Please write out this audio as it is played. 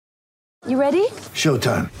You ready?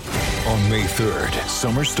 Showtime. On May 3rd,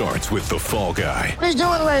 summer starts with The Fall Guy. Let's do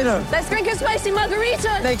it later. Let's drink a spicy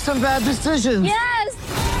margarita. Make some bad decisions. Yes!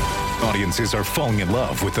 Audiences are falling in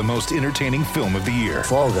love with the most entertaining film of the year.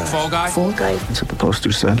 Fall Guy. Fall Guy? Fall Guy. That's what the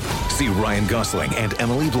poster said. See Ryan Gosling and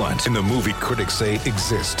Emily Blunt in the movie critics say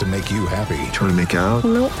exists to make you happy. Trying to make it out?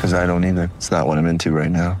 Nope. Because I don't either. It's not what I'm into right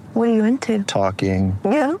now. What are you into? Talking.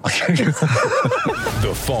 Yeah.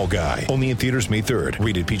 The Fall Guy. Only in theaters May 3rd.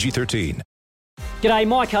 Rated PG-13. G'day,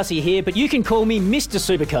 Mike Hussey here, but you can call me Mr.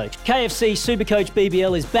 Supercoach. KFC Supercoach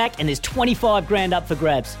BBL is back and there's 25 grand up for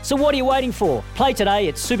grabs. So what are you waiting for? Play today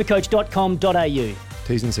at supercoach.com.au.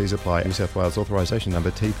 T's and C's apply. New South Wales authorisation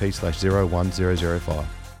number TP/01005.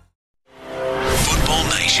 Football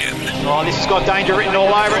Nation. Oh, this has got danger written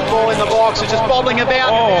all over it. Ball in the box. It's just bobbling about.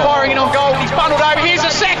 Firing it on goal. He's bundled over. Here's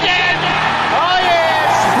a second. Oh,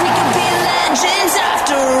 yes. We could be legends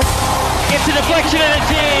after. It's a deflection and it's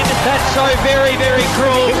in. That's so very, very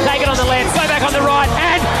cruel. He'll take it on the left, go back on the right,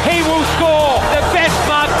 and he will score. The best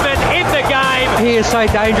marksman in the game. He is so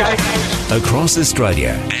dangerous. Across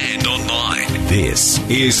Australia and online, this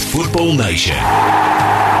is Football Nation.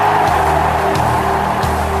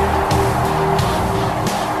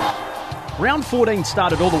 Round 14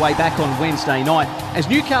 started all the way back on Wednesday night as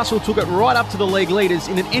Newcastle took it right up to the league leaders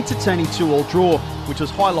in an entertaining 2-2 draw, which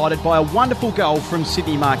was highlighted by a wonderful goal from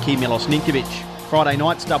Sydney marquee Milos Ninkovic. Friday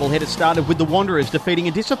night's doubleheader started with the Wanderers defeating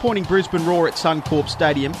a disappointing Brisbane Roar at Suncorp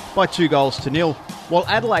Stadium by 2-0, while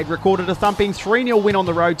Adelaide recorded a thumping 3-0 win on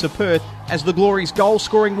the road to Perth as the Glory's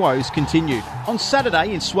goal-scoring woes continued. On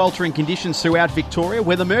Saturday, in sweltering conditions throughout Victoria,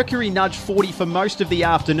 where the mercury nudged 40 for most of the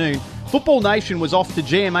afternoon, Football Nation was off to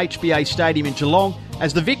GMHBA Stadium in Geelong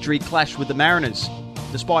as the Victory clashed with the Mariners.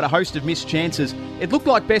 Despite a host of missed chances, it looked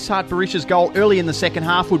like Beshart Barisha's goal early in the second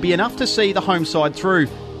half would be enough to see the home side through,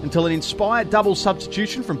 until an inspired double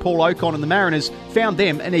substitution from Paul Ocon and the Mariners found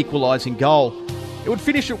them an equalising goal. It would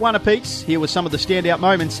finish at 1 apiece. Here were some of the standout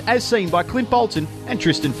moments as seen by Clint Bolton and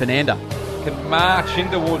Tristan Fernanda. Can march in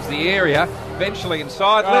towards the area, eventually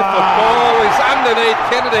inside, left foot ball is underneath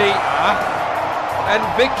Kennedy, and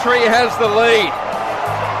Victory has the lead.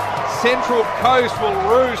 Central Coast will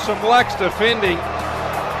rue some lax defending.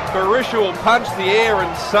 Barisha will punch the air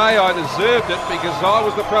and say, I deserved it because I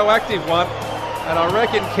was the proactive one. And I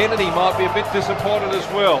reckon Kennedy might be a bit disappointed as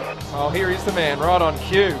well. Oh, here is the man right on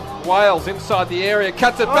cue. Wales inside the area,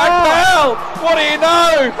 cuts it back. Well, what do you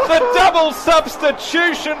know? The double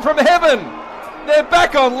substitution from heaven. They're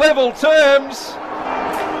back on level terms.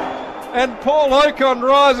 And Paul Ocon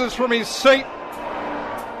rises from his seat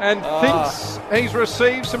and thinks he's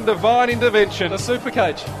received some divine intervention. The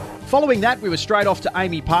Supercoach. Following that, we were straight off to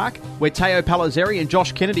Amy Park, where Teo Palazzeri and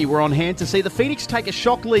Josh Kennedy were on hand to see the Phoenix take a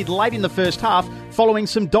shock lead late in the first half, following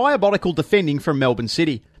some diabolical defending from Melbourne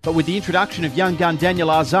City. But with the introduction of young gun Daniel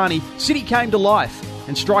Arzani, City came to life,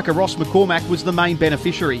 and striker Ross McCormack was the main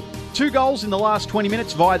beneficiary. 2 goals in the last 20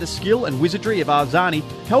 minutes via the skill and wizardry of Arzani,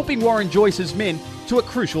 helping Warren Joyce's men to a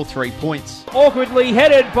crucial 3 points. Awkwardly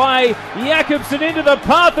headed by Jakobsen into the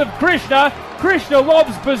path of Krishna. Krishna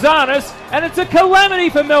lobs Bazanis, and it's a calamity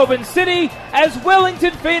for Melbourne City as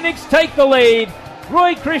Wellington Phoenix take the lead.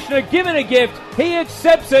 Roy Krishna given a gift, he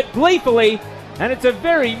accepts it gleefully, and it's a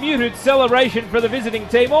very muted celebration for the visiting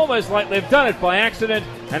team, almost like they've done it by accident.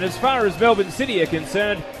 And as far as Melbourne City are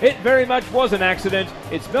concerned, it very much was an accident.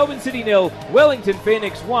 It's Melbourne City 0, Wellington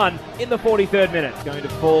Phoenix 1 in the 43rd minute. Going to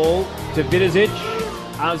fall to Vidizic.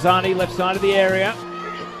 Arzani left side of the area,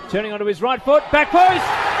 turning onto his right foot, back post,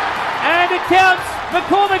 and it counts.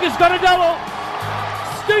 McCormack has got a double,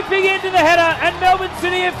 scooping into the header, and Melbourne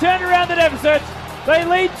City have turned around the deficit. They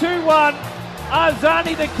lead 2-1.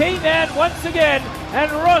 Arzani the key man once again,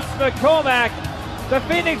 and Ross McCormack. The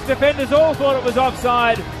Phoenix defenders all thought it was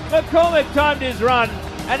offside. McCormack timed his run,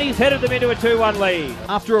 and he's headed them into a 2-1 lead.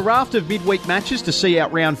 After a raft of midweek matches to see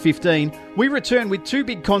out round 15, we return with 2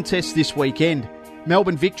 big contests this weekend.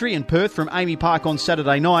 Melbourne Victory and Perth from Amy Park on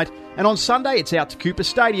Saturday night, and on Sunday it's out to Cooper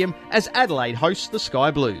Stadium as Adelaide hosts the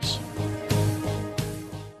Sky Blues.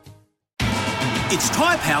 It's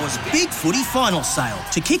Tyre Power's Big Footy Final Sale.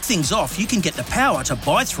 To kick things off, you can get the power to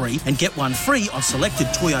buy 3 and get 1 free on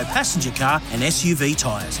selected Toyo passenger car and SUV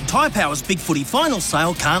tyres. Tyre Power's Big Footy Final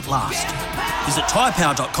Sale can't last. Visit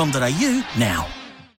tyrepower.com.au now.